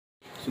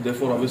So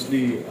therefore,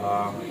 obviously,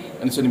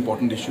 and it's an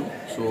important issue.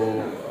 So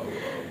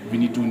we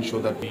need to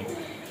ensure that we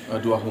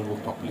do our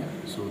homework properly,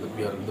 so that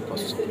we are in the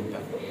process of doing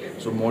that.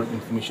 So more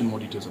information, more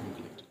details have been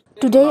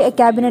collected. Today, a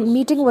cabinet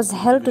meeting was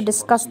held to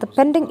discuss the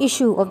pending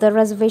issue of the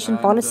reservation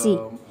policy.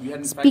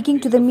 Speaking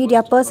to the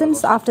media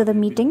persons after the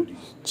meeting,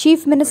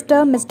 Chief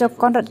Minister Mr.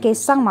 Conrad K.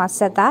 Sangma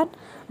said that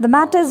the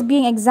matter is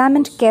being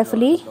examined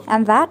carefully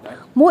and that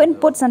more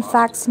inputs and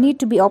facts need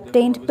to be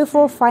obtained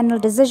before final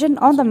decision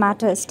on the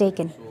matter is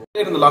taken.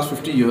 In the last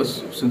 50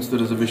 years, since the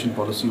reservation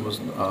policy was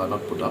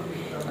not put up,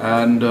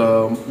 and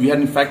we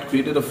had in fact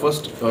created a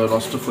first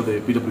roster for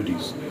the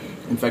PWDs.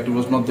 In fact, it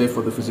was not there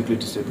for the physically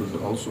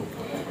disabled also,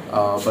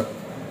 but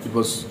it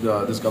was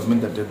this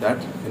government that did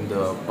that in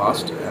the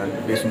past,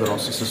 and based on the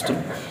roster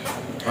system,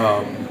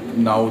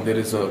 now there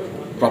is a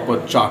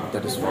proper chart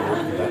that is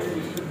followed in that.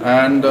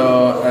 And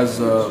as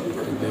the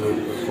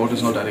court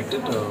is now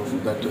directed,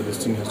 that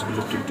this thing has to be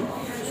looked into.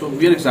 So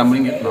we are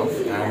examining it now,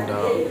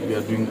 and we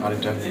are doing our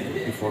entire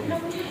review before we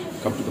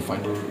come to the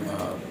final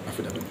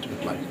affidavit to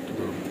reply to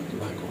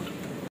the High Court.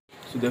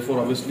 So therefore,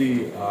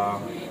 obviously,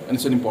 and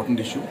it's an important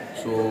issue.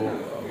 So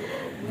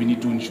we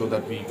need to ensure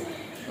that we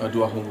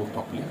do our homework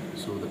properly,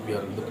 so that we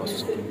are in the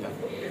process of doing that.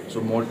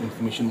 So more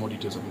information, more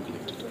details have been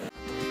collected.